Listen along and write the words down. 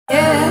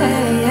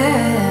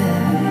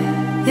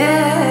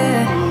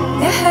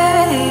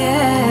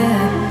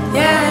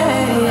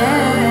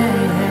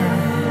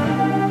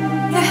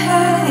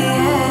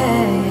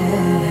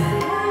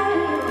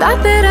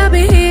Thought that I'd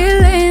be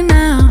healing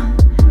now.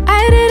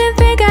 I didn't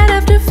think I'd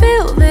have to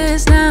feel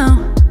this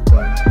now.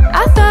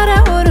 I thought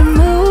I would've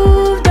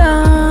moved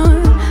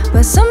on,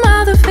 but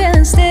somehow the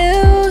feeling's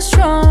still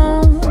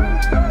strong.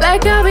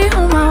 Like I'll be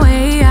on my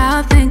way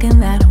out, thinking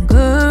that I'm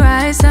good,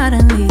 right?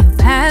 Suddenly you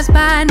pass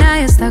by, now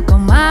you're stuck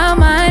on my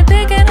mind,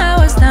 thinking I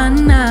was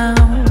done now.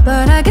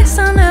 But I guess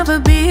I'll never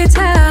be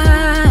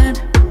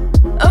tired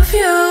of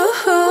you.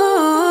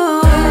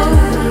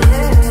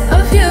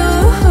 Of you.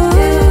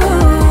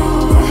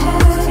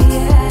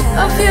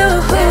 Of you.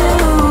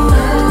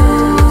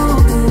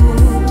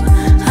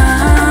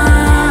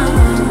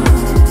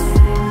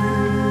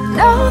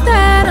 Know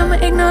that I'ma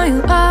ignore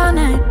you all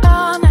night.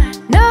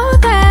 Know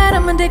that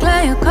I'ma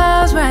decline your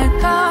calls, right?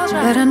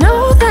 But I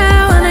know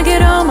that when I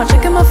get home, I'll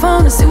check in my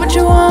phone to see what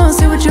you want,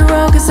 see what you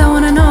wrote, cause I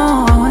wanna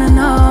know.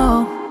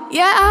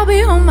 Yeah, I'll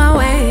be on my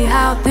way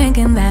out,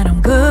 thinking that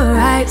I'm good,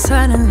 right?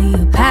 Suddenly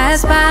you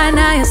pass by,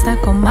 now you're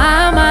stuck on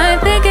my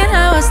mind, thinking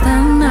I was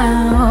done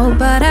now.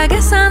 But I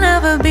guess I'll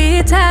never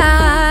be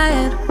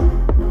tired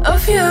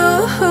of you.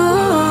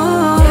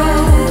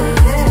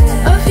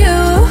 Of you.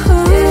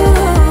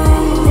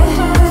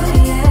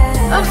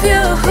 Of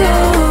you.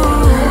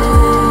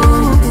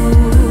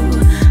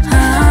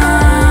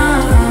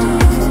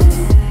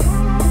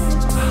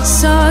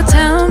 So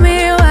tell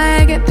me why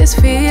I get this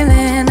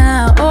feeling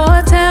now.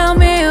 Or tell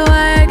me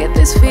why I get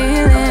this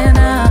feeling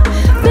now.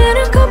 Been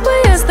a couple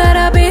years that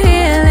I'll be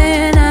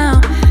healing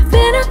now.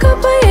 Been a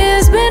couple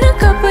years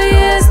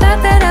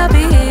that I'll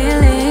be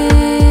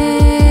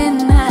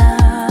healing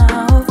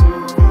now.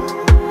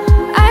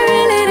 I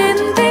really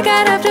didn't think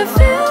I'd have to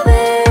feel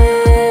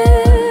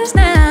this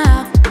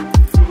now.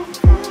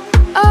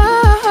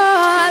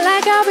 Oh,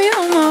 like I'll be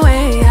on my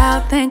way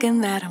out,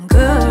 thinking that I'm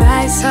good,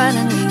 right?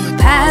 Suddenly you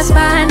pass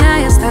by, now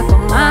you're stuck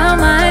on my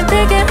mind,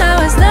 thinking I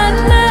was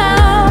done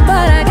now.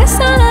 But I guess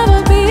I'll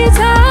never be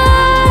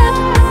tired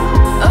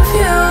of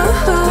you.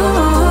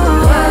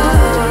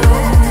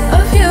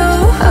 Of you.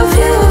 Of you. Of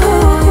you.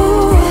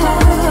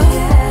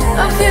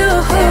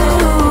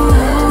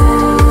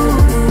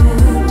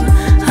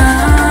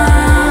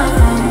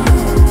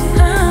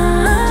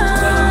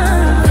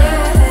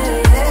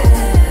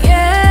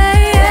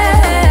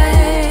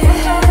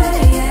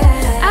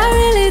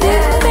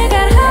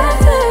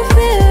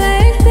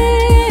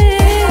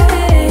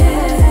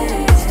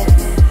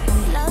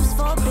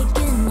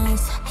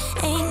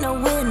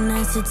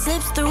 It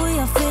slips through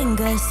your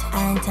fingers,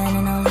 I ain't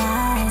telling no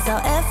lies. So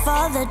F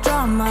all the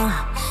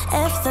drama,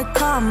 F the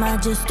karma,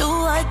 just do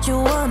what you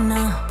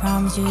wanna.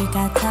 Promise you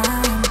got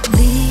time.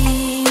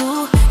 Be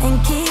you and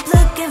keep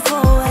looking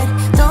forward.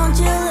 Don't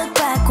you look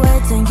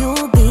backwards and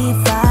you'll be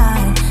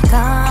fine.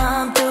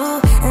 Come through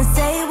and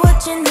say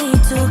what you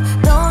need to.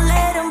 Don't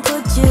let them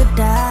put you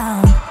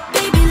down.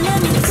 Baby,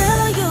 let me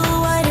tell you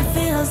what it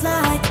feels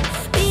like.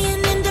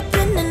 Being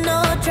independent,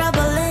 no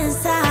trouble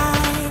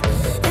inside.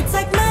 It's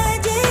like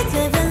magic,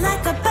 living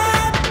like a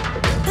pet.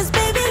 Cause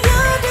baby, you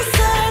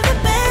deserve the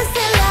best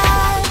in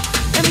life.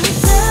 Let me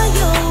tell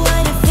you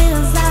what it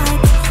feels like.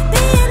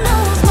 Being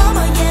whose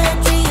mama, yeah,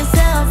 treat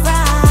yourself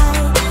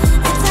right.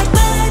 It's like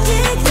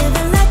magic,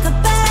 living like a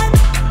pet.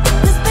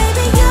 Cause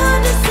baby, you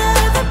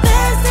deserve the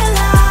best in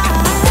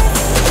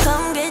life.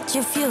 Come get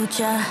your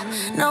future.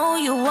 Know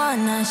you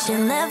wanna, she'll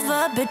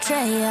never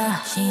betray ya.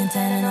 She ain't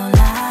telling no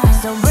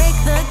lies. So break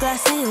the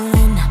glass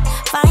ceiling,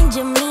 find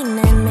your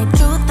meaning, make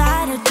truth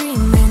out of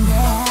dreaming.